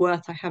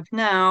self-worth I have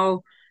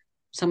now,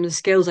 some of the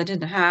skills I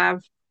didn't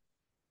have.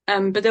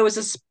 But there was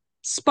a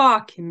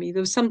spark in me.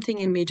 There was something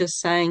in me just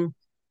saying,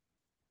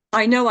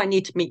 I know I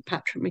need to meet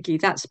Patrick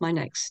McGee. That's my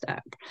next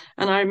step.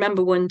 And I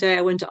remember one day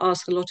I went to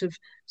ask a lot of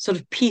sort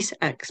of peace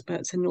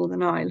experts in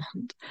Northern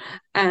Ireland.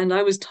 And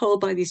I was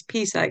told by these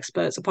peace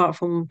experts, apart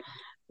from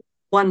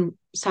one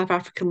South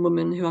African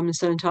woman who I'm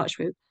still in touch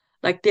with,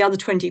 like the other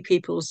 20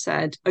 people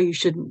said, oh, you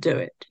shouldn't do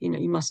it.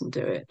 You mustn't do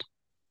it.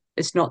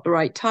 It's not the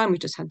right time. We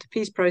just had the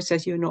peace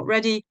process. You're not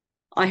ready.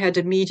 I had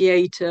a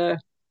mediator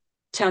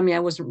tell me I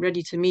wasn't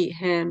ready to meet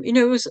him.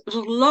 It was a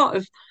lot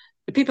of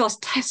the people I was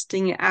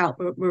testing it out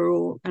were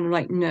all and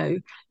like, no,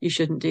 you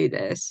shouldn't do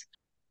this.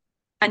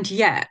 And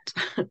yet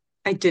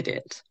I did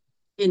it,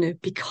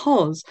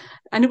 because,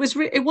 and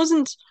it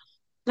wasn't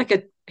like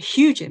a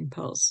huge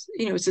impulse,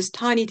 it was this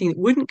tiny thing that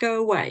wouldn't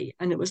go away.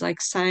 And it was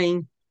like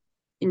saying,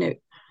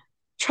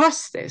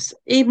 trust this,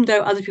 even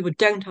though other people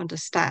don't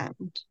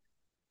understand.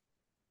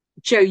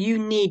 Joe, you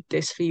need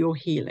this for your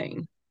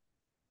healing.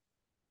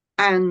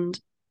 And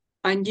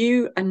I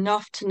knew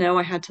enough to know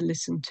I had to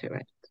listen to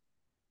it,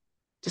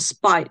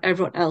 despite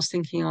everyone else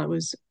thinking I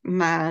was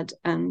mad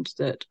and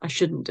that I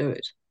shouldn't do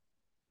it.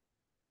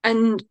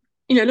 And,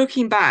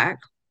 looking back,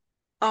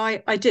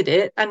 I did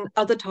it. And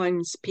other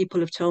times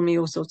people have told me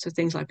all sorts of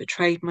things. I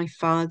betrayed my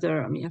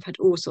father. I mean, I've had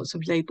all sorts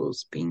of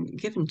labels being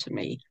given to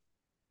me.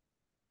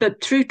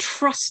 But through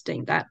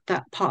trusting that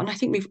part, and I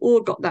think we've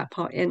all got that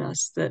part in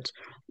us, that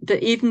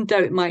even though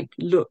it might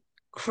look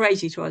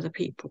crazy to other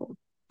people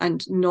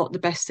and not the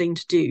best thing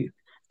to do,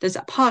 there's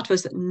that part of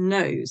us that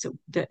knows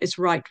that it's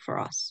right for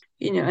us,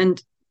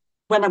 and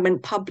when I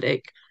went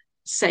public,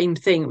 same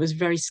thing. It was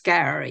very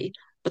scary,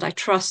 but I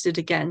trusted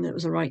again that it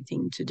was the right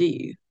thing to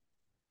do.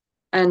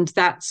 And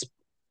that's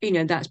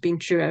been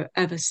true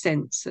ever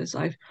since.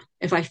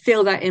 If I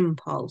feel that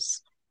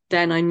impulse,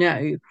 then I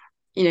know,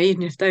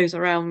 even if those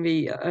around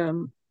me are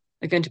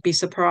going to be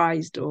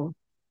surprised or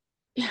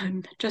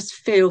just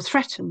feel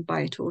threatened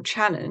by it or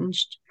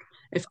challenged,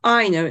 if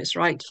I know it's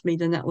right for me,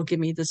 then that will give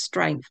me the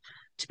strength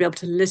to be able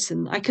to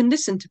listen. I can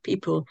listen to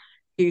people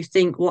who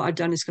think what I've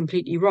done is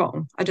completely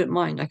wrong. I don't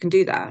mind. I can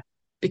do that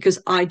because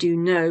I do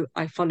know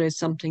I followed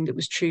something that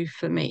was true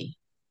for me.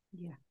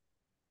 Yeah.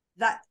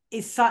 That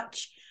is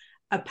such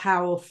a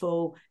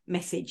powerful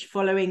message,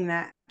 following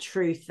that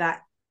truth,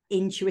 that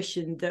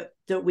intuition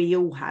that we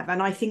all have.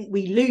 And I think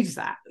we lose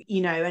that,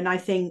 and I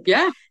think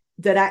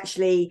that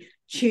actually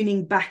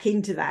tuning back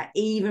into that,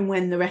 even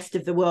when the rest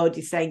of the world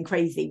is saying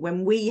crazy,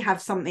 when we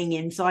have something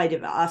inside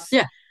of us,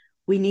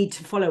 we need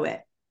to follow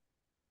it.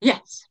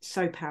 Yes.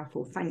 So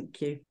powerful.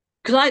 Thank you.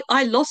 Because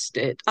I lost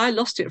it. I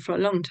lost it for a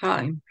long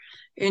time.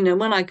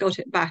 When I got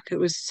it back, it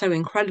was so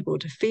incredible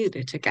to feel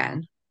it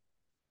again.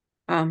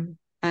 And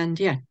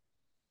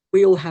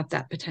we all have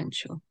that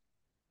potential.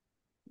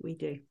 We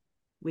do.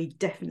 We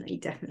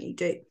definitely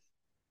do.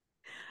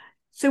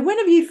 So when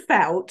have you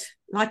felt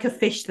like a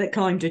fish that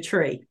climbed a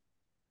tree?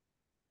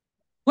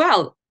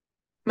 Well,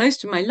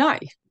 most of my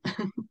life.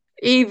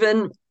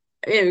 Even,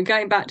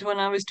 going back to when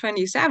I was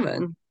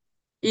 27,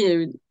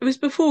 it was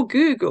before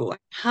Google.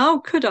 How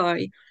could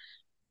I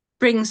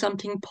bring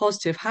something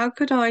positive? How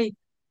could I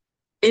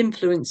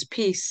influence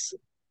peace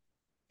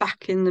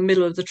back in the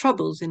middle of the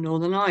Troubles in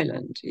Northern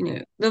Ireland?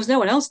 There was no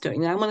one else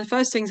doing that. And one of the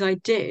first things I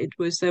did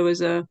was there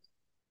was a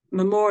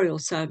memorial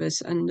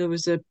service and there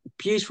was a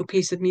beautiful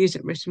piece of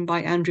music written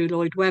by Andrew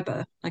Lloyd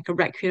Webber, like a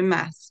Requiem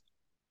Mass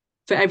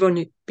for everyone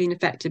who'd been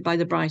affected by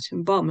the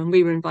Brighton bomb. And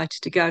we were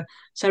invited to go.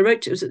 So I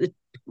wrote, it was at the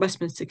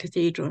Westminster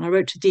Cathedral, and I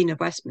wrote to Dean of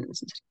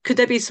Westminster, could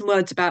there be some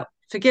words about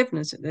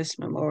forgiveness at this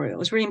memorial? It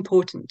was really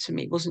important to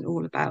me. It wasn't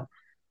all about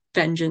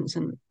vengeance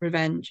and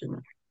revenge.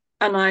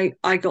 And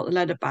I got the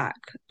letter back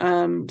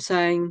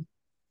saying,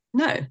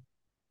 no,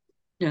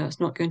 it's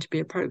not going to be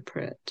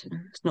appropriate.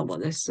 It's not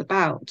what this is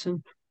about.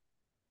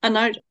 And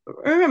I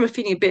remember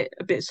feeling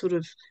a bit sort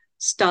of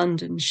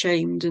stunned and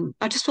shamed. And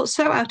I just felt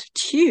so out of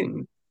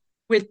tune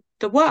with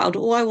the world.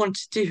 All I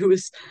wanted to do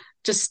was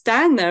just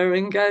stand there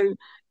and go,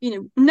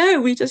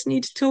 no, we just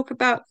need to talk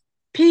about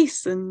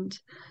peace and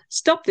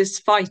stop this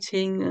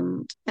fighting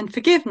and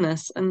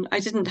forgiveness. And I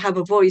didn't have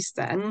a voice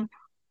then.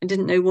 I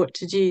didn't know what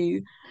to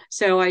do.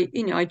 So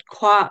I'd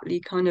quietly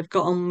kind of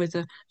got on with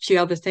a few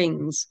other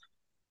things.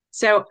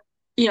 So,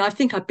 I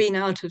think I've been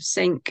out of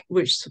sync,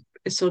 which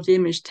is sort of the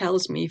image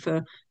tells me,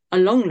 for a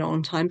long,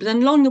 long time. But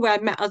then along the way, I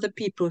met other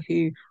people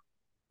who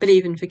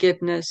believe in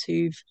forgiveness,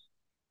 who've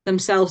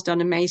themselves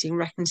done amazing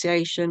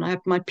reconciliation. I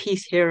have my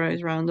peace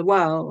heroes around the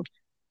world.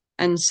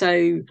 And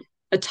so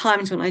at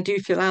times when I do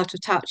feel out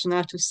of touch and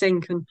out of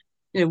sync and,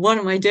 what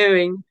am I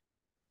doing?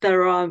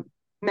 There are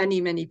many,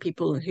 many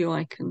people who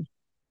I can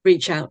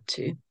reach out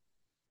to.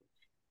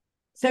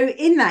 So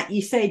in that,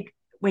 you said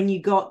when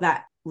you got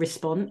that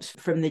response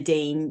from the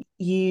Dean,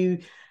 you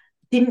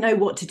didn't know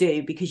what to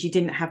do because you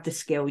didn't have the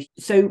skills.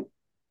 So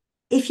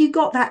if you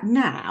got that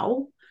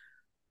now,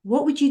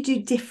 what would you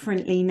do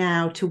differently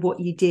now to what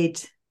you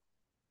did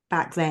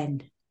back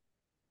then?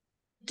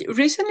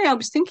 Recently, I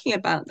was thinking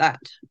about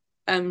that.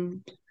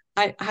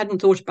 I hadn't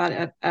thought about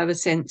it ever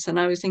since, and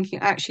I was thinking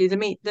actually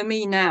the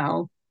me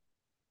now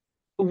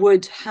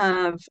would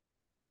have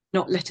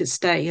not let it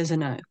stay as a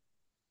no.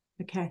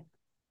 Okay.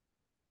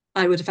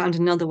 I would have found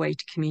another way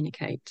to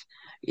communicate,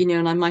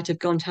 and I might have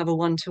gone to have a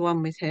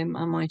one-to-one with him.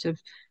 I might have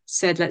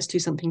said, let's do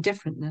something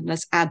different then.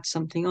 Let's add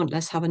something on.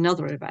 Let's have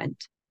another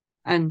event,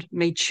 and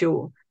made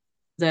sure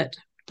that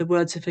the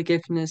words of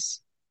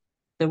forgiveness,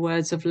 the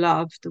words of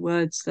love, the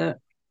words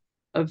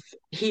of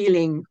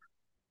healing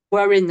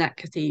were in that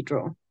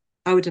cathedral.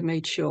 I would have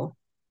made sure.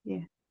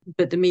 Yeah.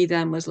 But the me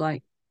then was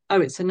like,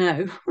 oh, it's a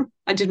no.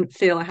 I didn't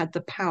feel I had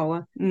the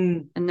power.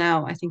 And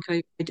now I think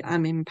I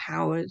am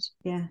empowered.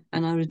 Yeah.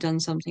 And I would have done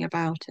something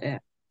about it.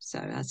 So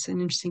that's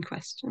an interesting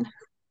question.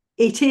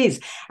 It is.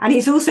 And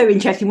it's also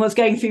interesting. What's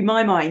going through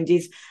my mind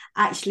is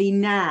actually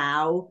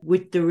now,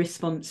 would the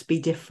response be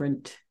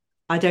different?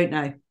 I don't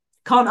know.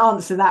 Can't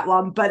answer that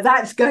one, but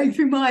that's going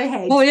through my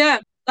head. Oh, yeah,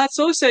 that's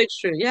also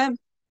true. Yeah,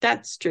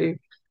 that's true.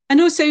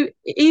 And also,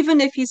 even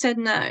if he said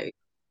no,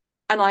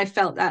 and I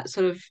felt that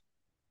sort of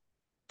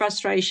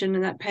frustration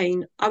and that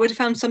pain, I would have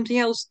found something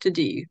else to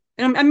do.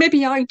 And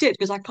maybe I did,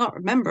 because I can't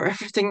remember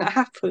everything that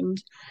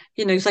happened,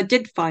 because I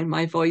did find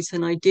my voice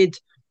and I did,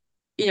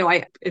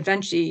 I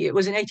eventually, it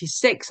was in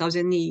 86, I was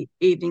in the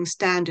Evening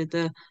Standard,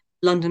 the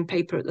London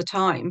paper at the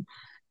time.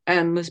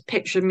 Was a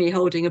picture of me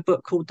holding a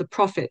book called The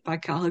Prophet by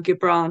Khalil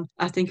Gibran.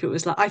 I think it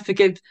was like, I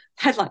forgive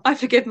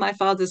my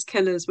father's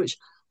killers, which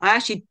I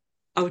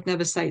would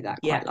never say that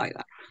quite like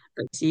that.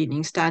 But it's the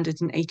Evening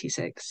Standard in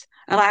 86.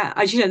 And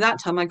that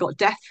time I got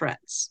death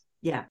threats.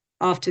 Yeah.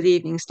 After the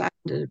Evening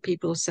Standard,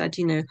 people said,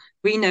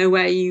 we know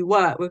where you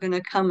work. We're going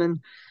to come and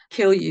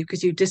kill you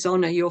because you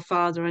dishonor your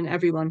father and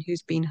everyone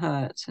who's been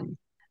hurt. And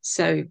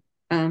so,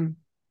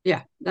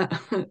 yeah,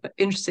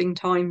 interesting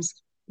times.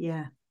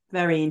 Yeah.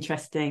 Very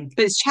interesting.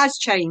 But it has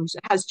changed.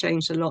 It has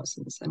changed a lot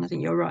since then. I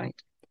think you're right.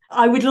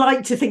 I would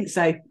like to think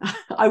so.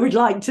 I would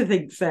like to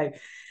think so.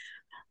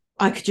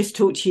 I could just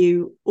talk to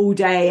you all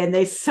day, and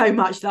there's so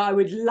much that I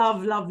would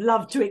love, love,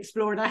 love to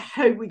explore. And I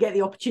hope we get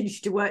the opportunity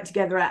to work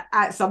together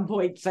at some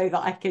point so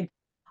that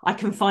I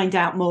can find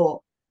out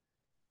more.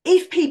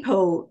 If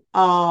people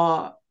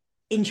are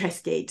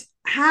interested,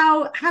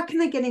 how can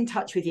they get in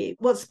touch with you?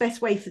 What's the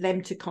best way for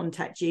them to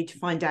contact you to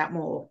find out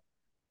more?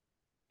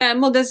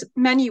 Well, there's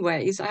many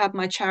ways. I have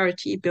my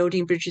charity,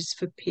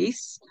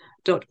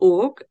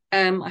 buildingbridgesforpeace.org.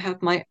 I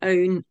have my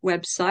own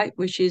website,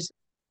 which is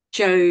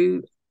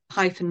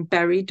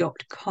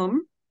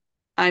jo-berry.com.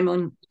 I'm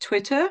on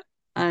Twitter,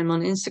 I'm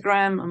on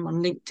Instagram, I'm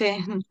on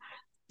LinkedIn.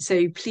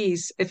 So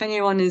please, if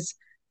anyone is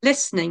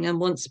listening and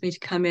wants me to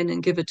come in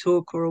and give a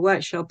talk or a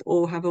workshop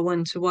or have a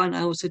one-to-one,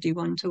 I also do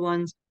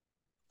one-to-ones,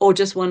 or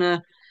just want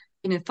to,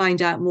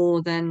 find out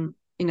more, then,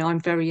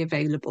 I'm very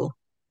available.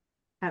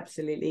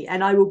 Absolutely.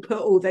 And I will put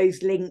all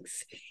those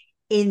links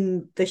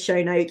in the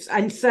show notes.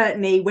 And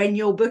certainly when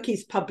your book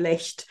is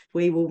published,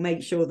 we will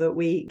make sure that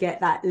we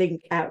get that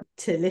link out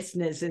to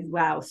listeners as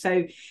well.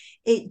 So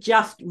it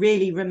just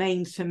really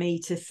remains for me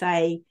to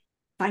say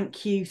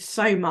thank you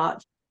so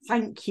much.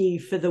 Thank you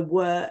for the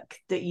work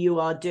that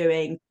you are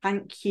doing.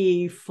 Thank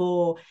you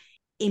for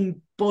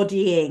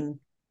embodying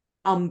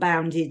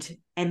unbounded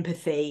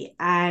empathy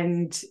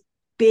and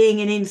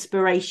being an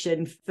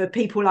inspiration for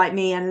people like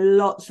me and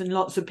lots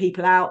of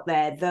people out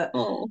there that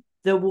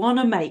want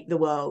to make the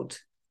world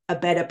a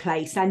better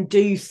place and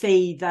do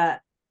see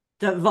that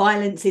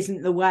violence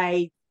isn't the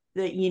way,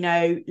 that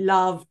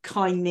love,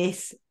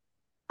 kindness,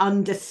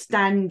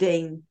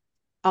 understanding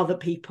other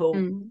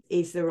people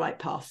is the right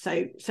path.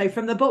 So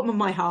from the bottom of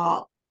my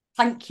heart,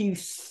 thank you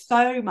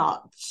so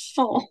much.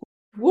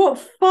 What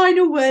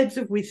final words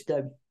of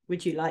wisdom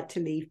would you like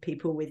to leave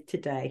people with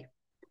today?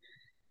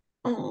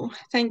 Oh,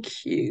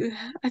 thank you.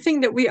 I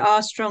think that we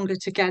are stronger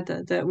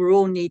together, that we're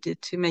all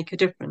needed to make a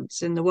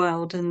difference in the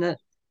world, and that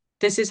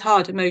this is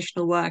hard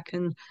emotional work,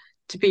 and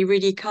to be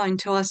really kind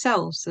to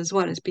ourselves as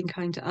well as being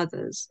kind to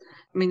others.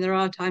 I mean, there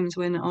are times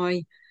when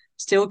I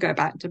still go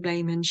back to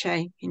blame and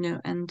shame,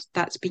 and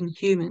that's being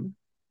human.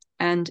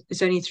 And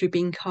it's only through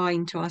being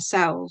kind to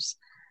ourselves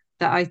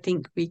that I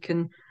think we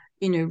can,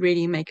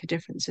 really make a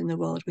difference in the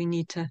world. We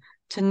need to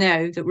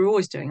know that we're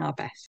always doing our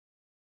best.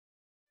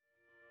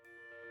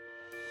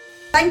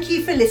 Thank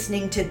you for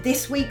listening to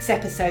this week's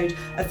episode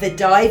of the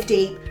Dive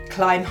Deep,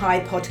 Climb High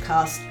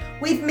podcast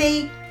with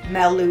me,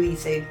 Mel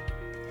Louisu.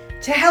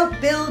 To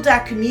help build our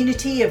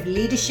community of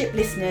leadership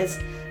listeners,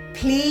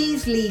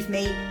 please leave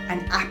me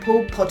an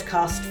Apple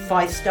Podcast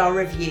 5-star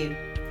review.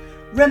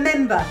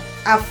 Remember,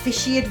 our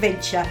fishy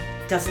adventure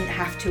doesn't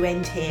have to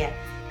end here.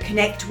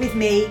 Connect with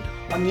me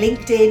on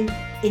LinkedIn,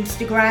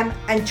 Instagram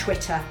and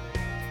Twitter.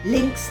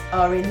 Links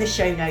are in the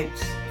show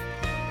notes.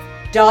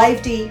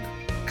 Dive deep,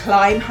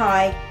 climb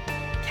high,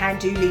 can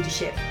do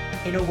leadership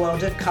in a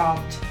world of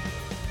can't.